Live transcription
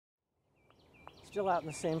Still out in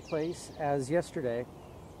the same place as yesterday.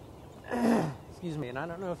 Excuse me, and I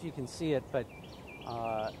don't know if you can see it, but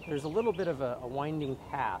there's a little bit of a winding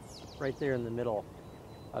path right there in the middle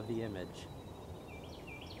of the image.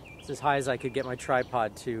 It's as high as I could get my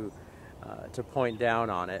tripod to point down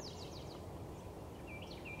on it.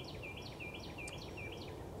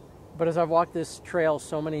 But as I've walked this trail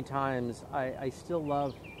so many times, I still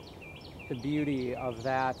love the beauty of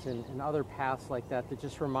that and other paths like that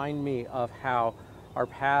just remind me of how our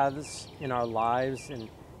paths in our lives and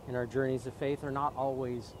in our journeys of faith are not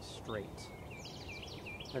always straight.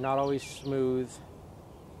 They're not always smooth,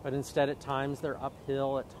 but instead at times they're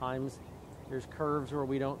uphill, at times there's curves where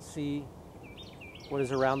we don't see what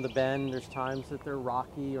is around the bend, there's times that they're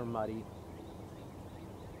rocky or muddy.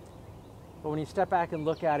 But when you step back and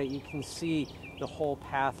look at it, you can see the whole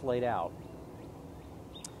path laid out.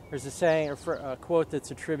 There's a saying, or a quote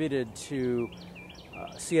that's attributed to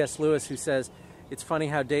C.S. Lewis, who says, "It's funny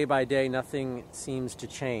how day by day nothing seems to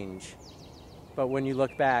change, but when you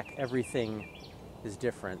look back, everything is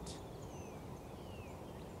different."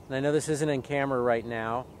 And I know this isn't in camera right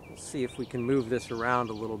now. Let's see if we can move this around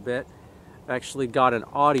a little bit. I've actually got an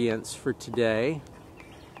audience for today.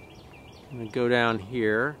 I'm going to go down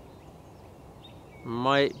here.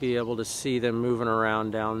 Might be able to see them moving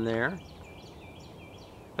around down there.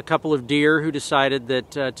 A couple of deer who decided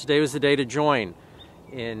that today was the day to join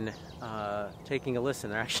in taking a listen.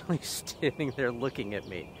 They're actually standing there looking at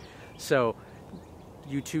me. So,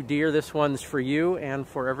 you two deer, this one's for you and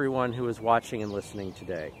for everyone who is watching and listening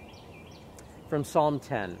today. From Psalm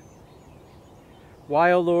 10.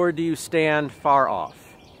 Why, O Lord, do you stand far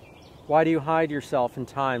off? Why do you hide yourself in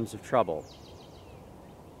times of trouble?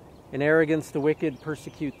 In arrogance the wicked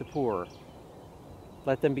persecute the poor.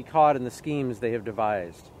 Let them be caught in the schemes they have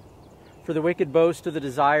devised. For the wicked boast of the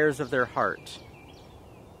desires of their heart.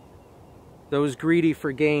 Those greedy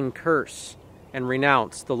for gain curse and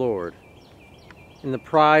renounce the Lord. In the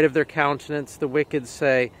pride of their countenance the wicked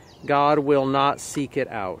say, God will not seek it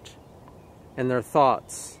out. And their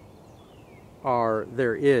thoughts are,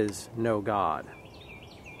 there is no God.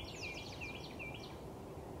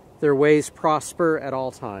 Their ways prosper at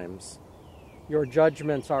all times. Your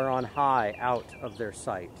judgments are on high out of their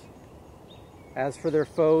sight. As for their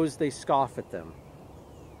foes, they scoff at them.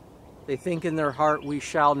 They think in their heart, we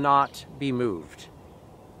shall not be moved.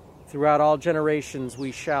 Throughout all generations,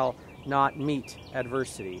 we shall not meet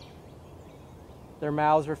adversity. Their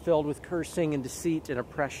mouths are filled with cursing and deceit and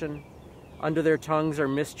oppression. Under their tongues are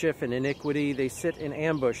mischief and iniquity. They sit in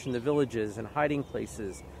ambush in the villages and hiding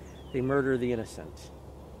places. They murder the innocent.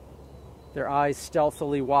 Their eyes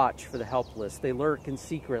stealthily watch for the helpless. They lurk in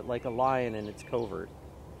secret like a lion in its covert.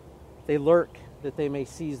 They lurk that they may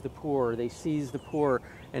seize the poor. They seize the poor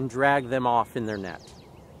and drag them off in their net.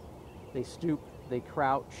 They stoop, they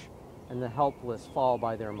crouch, and the helpless fall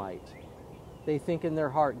by their might. They think in their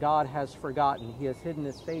heart, God has forgotten. He has hidden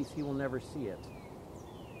his face. He will never see it.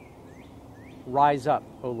 Rise up,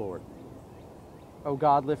 O Lord. O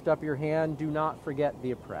God, lift up your hand. Do not forget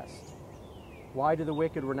the oppressed. Why do the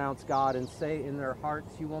wicked renounce God and say in their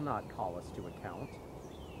hearts, you will not call us to account?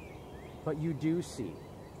 But you do see.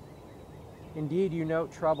 Indeed, you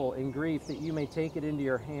note trouble and grief that you may take it into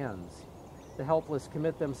your hands. The helpless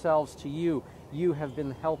commit themselves to you. You have been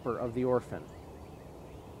the helper of the orphan.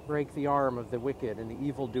 Break the arm of the wicked and the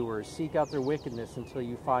evildoers. Seek out their wickedness until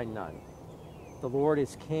you find none. The Lord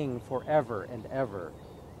is king forever and ever.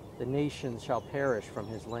 The nations shall perish from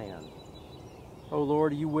his land. O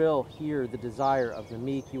Lord, you will hear the desire of the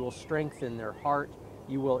meek. You will strengthen their heart.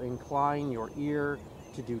 You will incline your ear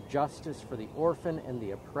to do justice for the orphan and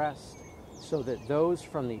the oppressed, so that those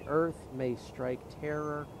from the earth may strike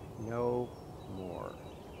terror no more.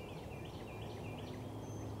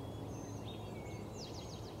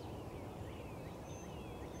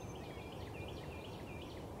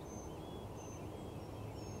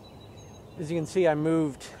 As you can see, I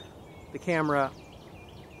moved the camera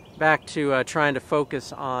back to trying to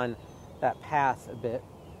focus on that path a bit.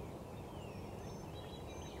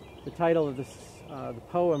 The title of this, the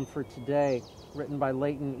poem for today, written by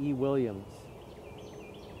Leighton E. Williams,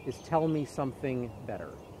 is Tell Me Something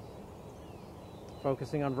Better.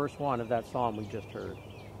 Focusing on verse 1 of that psalm we just heard.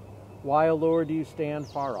 Why, O Lord, do you stand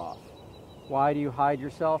far off? Why do you hide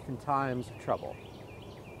yourself in times of trouble?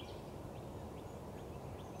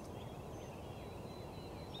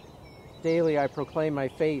 Daily I proclaim my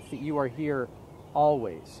faith that you are here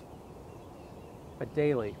always. But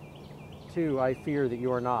daily, too, I fear that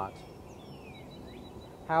you are not.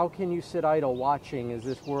 How can you sit idle watching as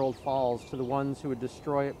this world falls to the ones who would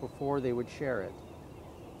destroy it before they would share it?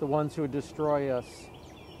 The ones who would destroy us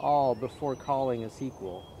all before calling us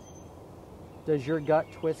equal? Does your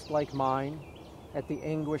gut twist like mine at the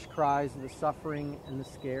anguish cries of the suffering and the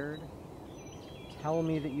scared? Tell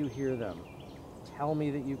me that you hear them. Tell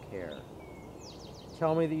me that you care.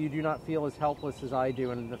 Tell me that you do not feel as helpless as I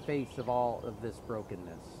do in the face of all of this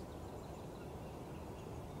brokenness.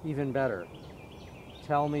 Even better,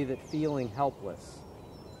 tell me that feeling helpless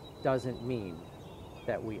doesn't mean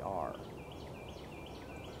that we are.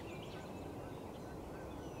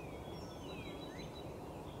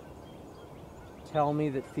 Tell me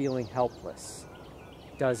that feeling helpless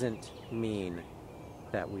doesn't mean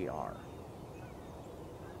that we are.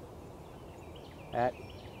 That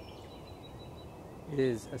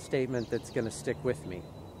is a statement that's going to stick with me.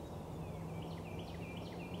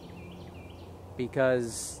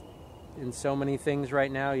 Because in so many things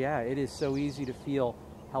right now, yeah, it is so easy to feel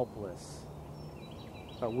helpless.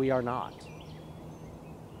 But we are not.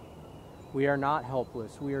 We are not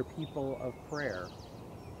helpless. We are people of prayer.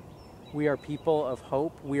 We are people of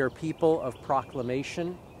hope. We are people of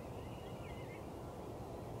proclamation.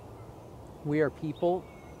 We are people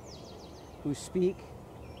who speak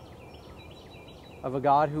of a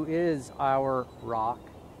God who is our rock,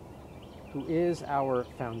 who is our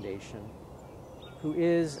foundation, who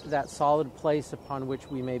is that solid place upon which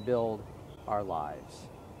we may build our lives.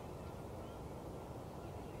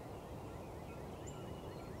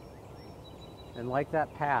 And like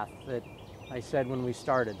that path that I said when we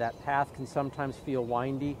started, that path can sometimes feel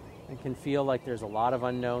windy and can feel like there's a lot of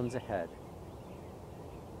unknowns ahead.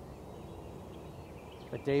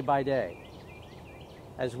 But day by day,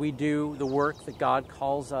 as we do the work that God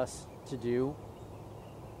calls us to do,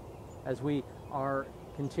 as we are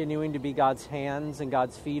continuing to be God's hands and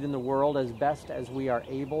God's feet in the world as best as we are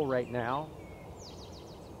able right now,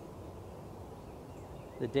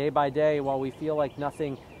 the day by day, while we feel like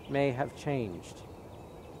nothing may have changed,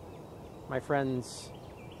 my friends,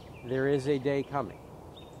 there is a day coming,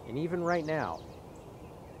 and even right now,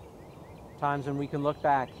 times when we can look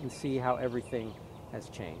back and see how everything has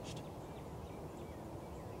changed.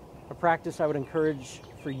 A practice I would encourage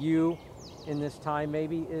for you in this time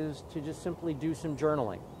maybe is to just simply do some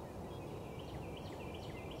journaling.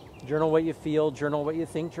 Journal what you feel, journal what you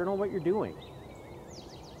think, journal what you're doing.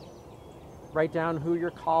 Write down who you're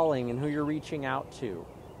calling and who you're reaching out to,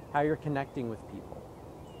 how you're connecting with people.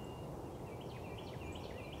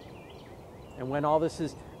 And when all this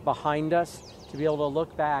is behind us, to be able to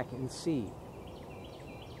look back and see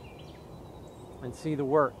the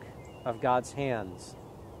work of God's hands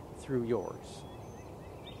through yours.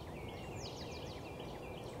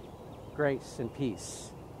 Grace and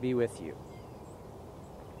peace be with you.